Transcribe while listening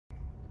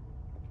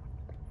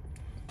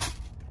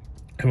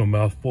have a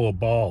mouthful of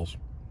balls.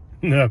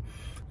 Yeah,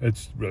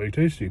 it's really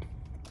tasty.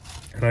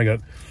 And I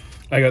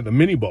got the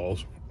mini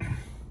balls,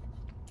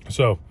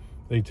 so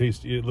they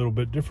taste a little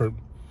bit different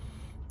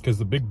because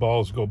the big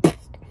balls go.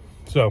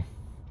 So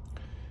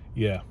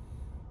yeah,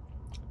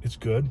 it's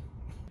good.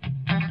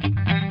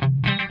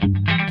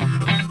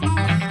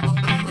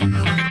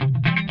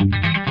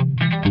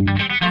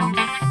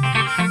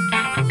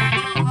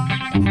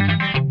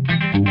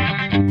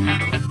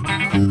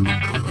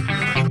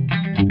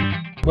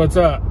 What's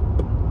up?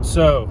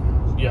 So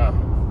yeah,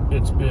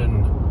 it's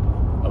been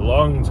a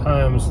long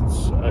time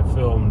since I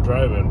filmed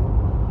driving,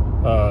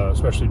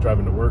 especially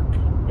driving to work.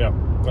 Yeah,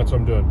 that's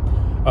what I'm doing.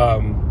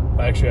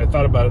 Actually, I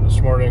thought about it this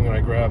morning and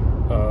I grabbed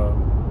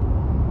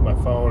my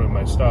phone and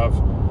my stuff.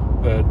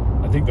 That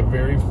I think the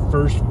very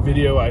first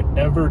video I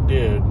ever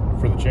did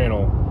for the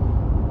channel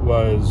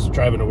was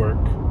driving to work.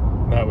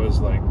 And that was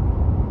like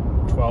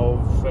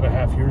 12 and a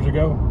half years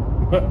ago.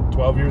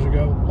 12 years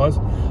ago plus.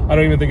 I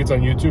don't even think it's on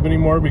YouTube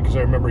anymore because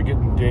I remember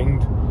getting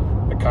dinged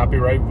a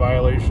copyright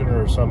violation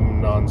or some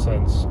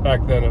nonsense.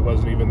 Back then it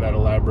wasn't even that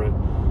elaborate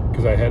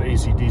because I had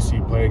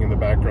AC/DC playing in the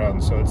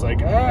background, so it's like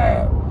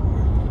yeah,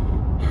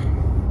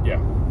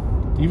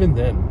 even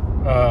then.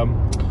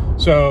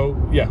 So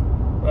yeah,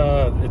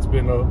 it's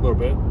been a little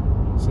bit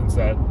since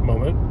that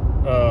moment,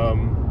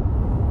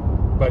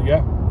 but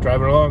yeah,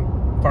 driving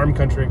along farm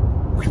country.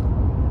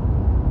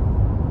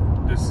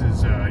 This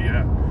is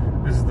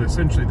this is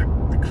essentially the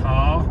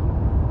car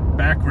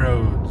back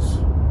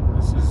roads.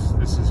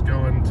 This is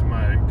going to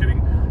my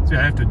see,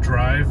 I have to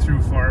drive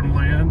through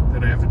farmland,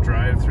 then I have to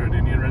drive through an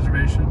Indian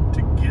reservation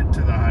to get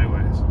to the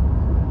highways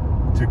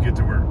to get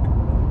to work.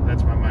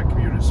 That's why my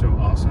commute is so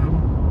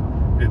awesome.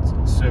 It's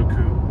so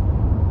cool.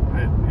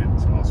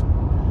 It's awesome.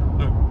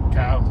 Look,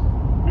 cow.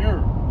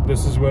 Here.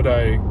 This is what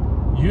I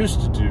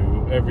used to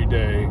do every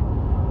day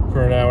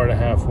for an hour and a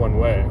half one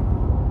way.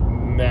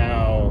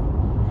 Now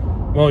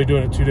I'm only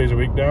doing it 2 days a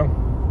week now.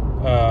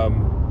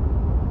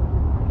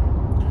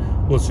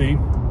 We'll see.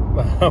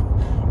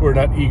 We're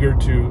not eager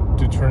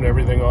to turn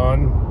everything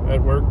on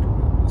at work,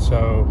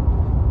 so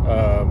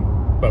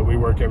but we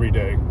work every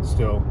day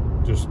still,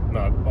 just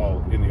not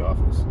all in the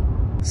office.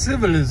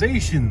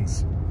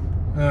 Civilizations.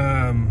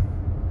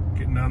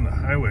 Getting on the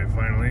highway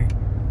finally.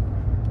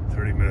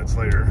 30 minutes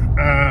later.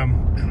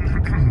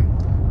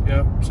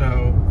 Yep.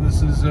 So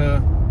this is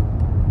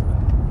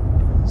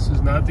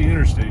not the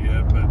interstate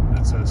yet, but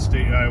it's a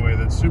state highway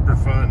that's super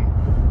fun.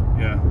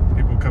 Yeah,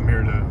 people come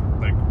here to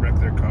like wreck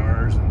their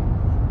cars and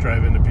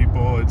drive into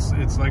people.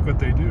 It's like what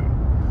they do.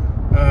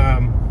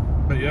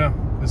 But yeah,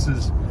 this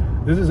is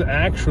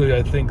actually,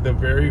 I think, the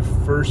very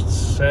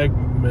first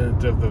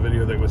segment of the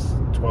video that was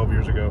 12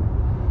 years ago.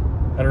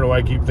 I don't know why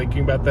I keep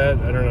thinking about that.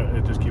 I don't know.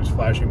 It just keeps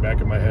flashing back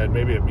in my head.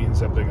 Maybe it means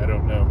something. I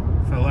don't know.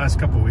 For the last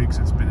couple of weeks,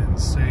 it's been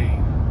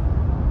insane.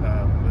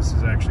 This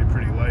is actually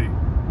pretty light.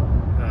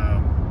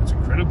 It's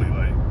incredibly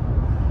light.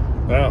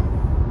 Wow.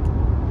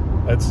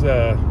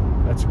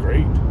 That's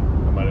great.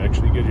 I might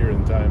actually get here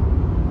in time.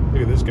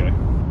 Look at this guy.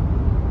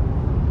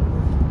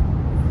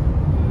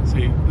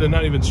 See, they're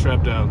not even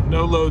strapped down.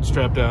 No load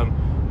strapped down.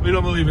 We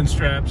don't believe in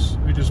straps.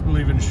 We just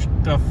believe in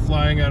stuff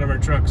flying out of our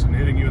trucks and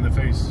hitting you in the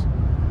face.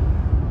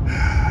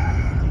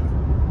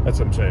 That's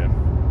what I'm saying.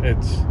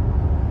 It's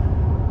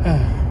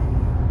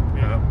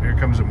yeah, here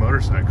comes a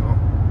motorcycle.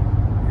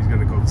 He's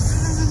gonna go.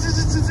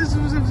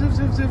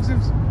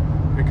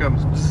 Here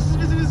comes.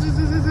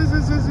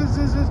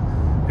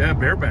 Yeah,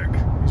 bareback.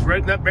 He's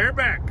riding that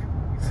bareback.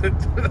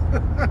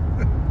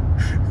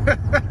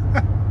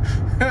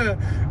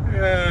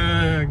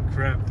 Yeah,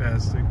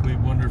 craptastically,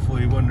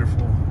 wonderfully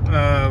wonderful.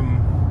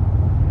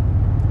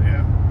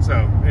 Yeah. So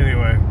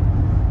anyway,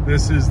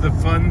 this is the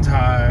fun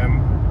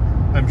time.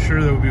 I'm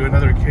sure there will be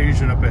another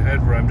occasion up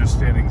ahead where I'm just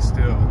standing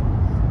still,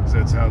 because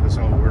that's how this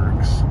all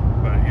works.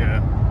 But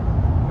yeah,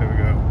 there we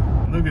go.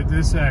 Look at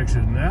this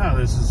action. Now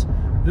this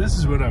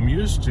is what I'm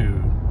used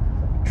to.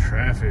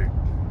 Traffic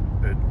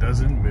that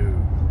doesn't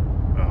move.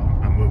 Well,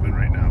 I'm moving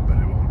right now, but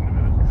it won't in a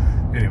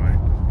minute. Anyway,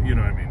 you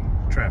know what I mean.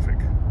 Traffic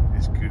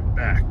is good.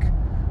 Back.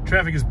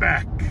 Traffic is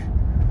back.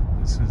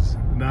 This is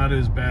not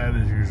as bad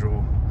as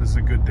usual. This is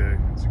a good day.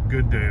 It's a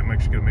good day. I'm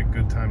actually gonna make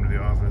good time to the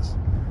office.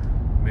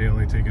 May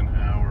only take an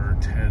hour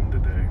 10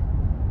 today,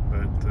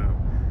 but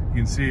you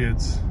can see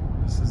this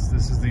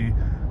is the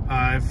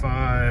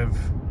I-5,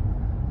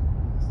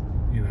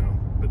 you know,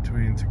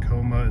 between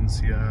Tacoma and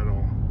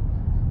Seattle.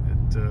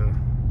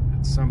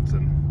 It's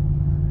something.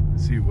 You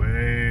see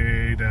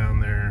way down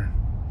there,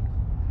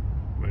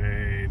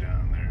 it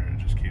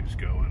just keeps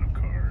going of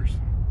cars.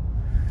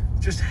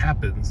 It just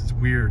happens. It's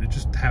weird. It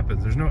just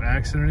happens. There's no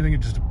accident or anything.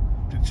 It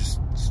just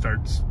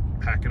starts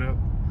packing up.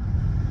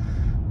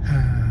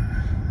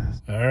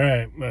 All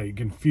right, well, you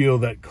can feel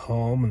that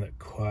calm and that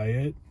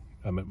quiet.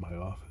 I'm at my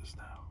office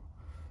now.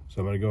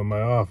 So I'm gonna go in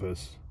my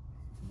office,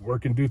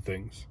 work and do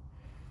things.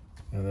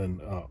 And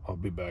then I'll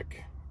be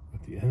back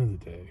at the end of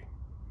the day,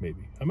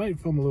 maybe. I might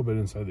film a little bit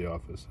inside the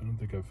office. I don't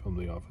think I've filmed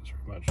the office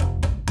very much.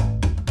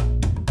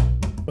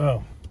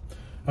 Well,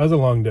 that was a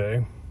long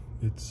day.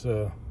 It's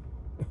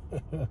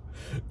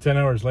 10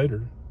 hours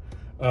later.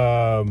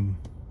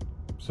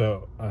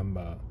 So I'm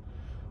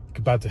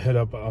about to head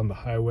up on the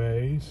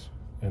highways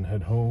and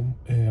head home,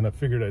 and I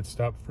figured I'd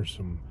stop for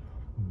some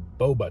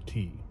boba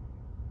tea.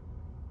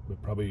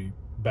 But probably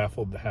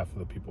baffled the half of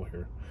the people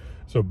here.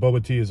 So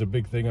boba tea is a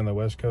big thing on the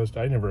West Coast.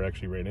 I never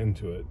actually ran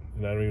into it,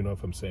 and I don't even know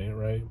if I'm saying it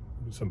right.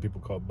 Some people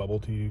call it bubble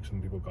tea,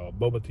 some people call it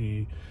boba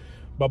tea.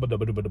 Bubba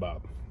dubba dubba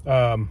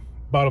dubba.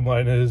 Bottom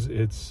line is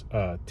it's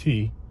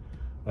tea,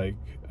 like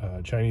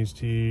Chinese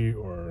tea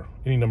or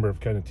any number of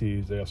kind of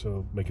teas. They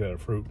also make it out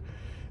of fruit,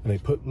 and they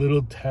put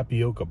little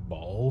tapioca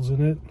balls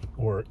in it,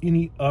 or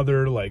any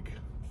other like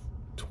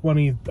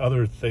 20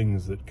 other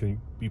things that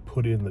can be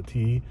put in the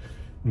tea,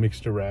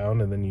 mixed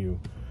around, and then you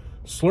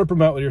slurp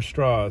them out with your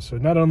straw. So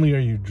not only are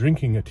you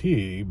drinking a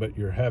tea, but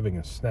you're having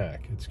a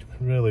snack. It's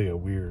really a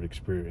weird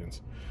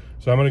experience.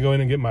 So I'm going to go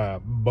in and get my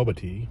boba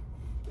tea,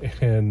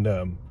 and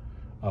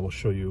I will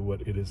show you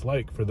what it is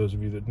like for those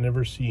of you that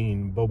never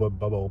seen boba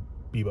bubble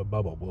biba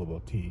bubble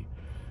boba tea.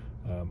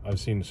 I've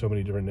seen so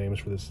many different names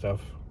for this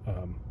stuff,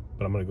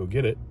 but I'm going to go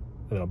get it,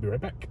 and then I'll be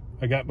right back.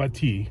 I got my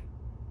tea.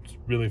 It's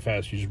really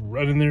fast. You just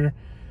run in there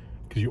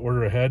because you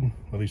order ahead.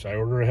 At least I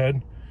order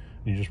ahead.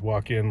 You just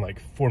walk in like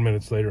 4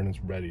 minutes later and it's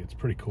ready. It's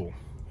pretty cool.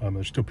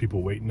 There's still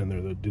people waiting in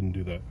there that didn't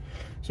do that.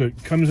 So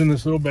it comes in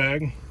this little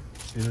bag.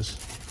 See this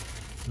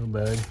little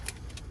bag?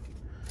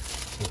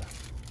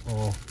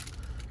 All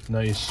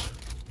nice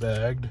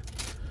bagged.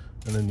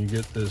 And then you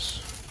get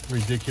this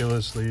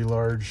ridiculously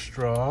large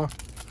straw.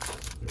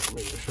 Let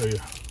me show you.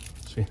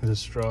 See, this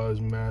straw is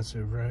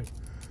massive, right?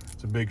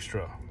 It's a big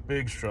straw,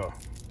 big straw,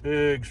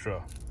 big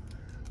straw.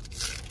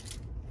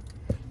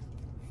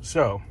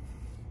 So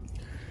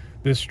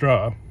this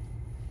straw,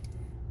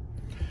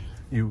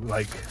 you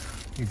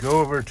go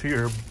over to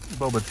your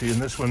boba tea,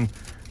 and this one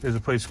is a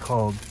place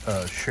called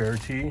Share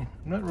Tea.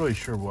 I'm not really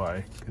sure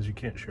why, because you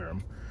can't share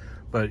them,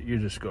 but you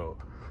just go,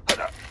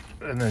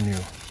 and then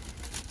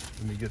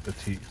let me get the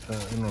tea. I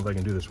don't know if I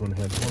can do this one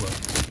hand. Hold on.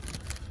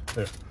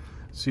 There.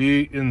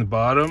 See in the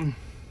bottom,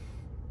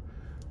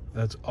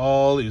 that's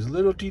all these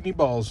little teeny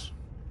balls,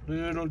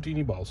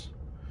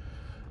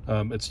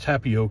 it's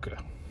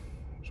tapioca.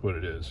 What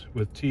it is,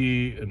 with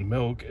tea and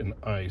milk and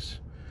ice,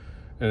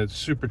 and it's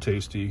super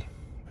tasty,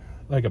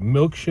 like a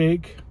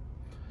milkshake,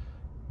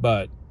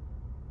 but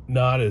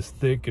not as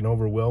thick and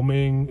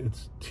overwhelming.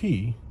 It's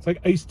tea. It's like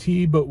iced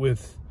tea, but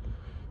with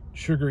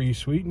sugary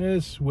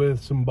sweetness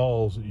with some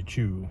balls that you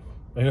chew.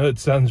 I know it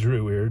sounds really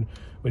weird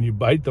when you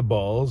bite the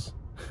balls.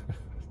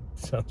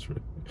 Sounds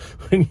weird.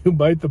 When you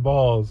bite the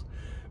balls,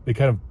 they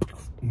kind of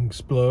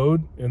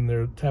explode, and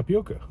they're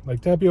tapioca,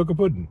 like tapioca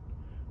pudding.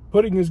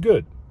 Pudding is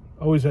good,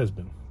 always has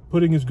been.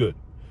 Pudding is good.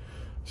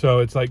 So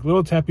it's like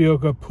little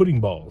tapioca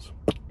pudding balls.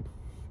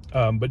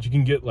 But you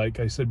can get, like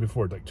I said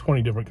before, like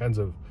 20 different kinds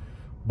of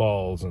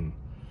balls and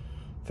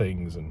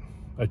things. And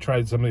I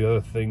tried some of the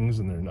other things,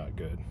 and they're not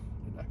good.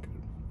 They're not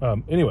good.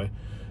 Anyway,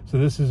 so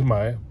this is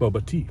my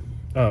boba tea.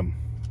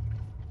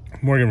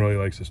 Morgan really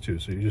likes this too.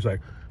 So you just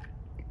like,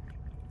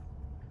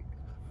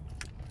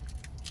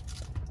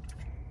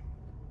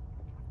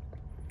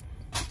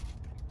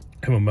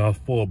 have a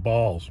mouthful of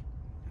balls.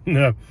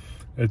 Yeah,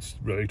 it's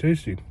really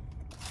tasty.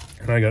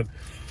 And I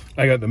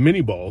got the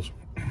mini balls,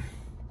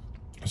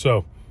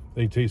 so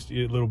they taste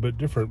a little bit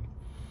different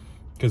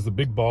because the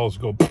big balls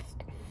go.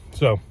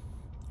 So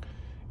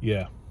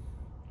yeah,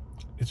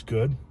 it's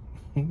good.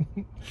 It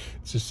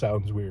just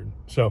sounds weird.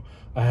 So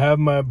I have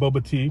my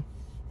boba tea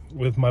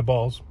with my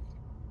balls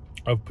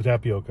of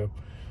tapioca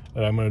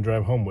that I'm going to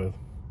drive home with,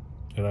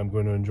 and I'm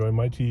going to enjoy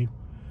my tea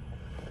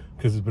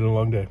because it's been a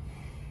long day.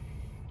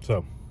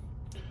 So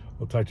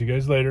we'll talk to you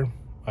guys later.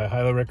 I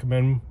highly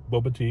recommend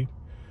boba tea.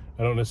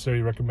 I don't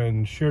necessarily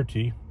recommend Share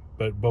Tea,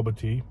 but boba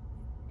tea,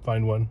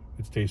 find one.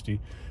 It's tasty.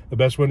 The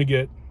best one to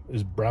get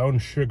is brown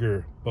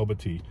sugar boba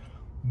tea.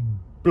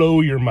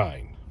 Blow your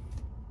mind.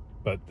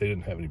 But they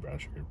didn't have any brown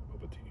sugar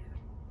boba tea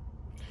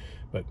here.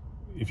 But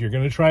if you're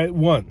going to try it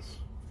once,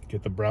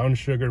 get the brown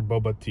sugar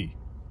boba tea.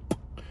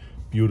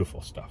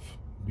 Beautiful stuff.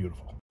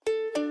 Beautiful.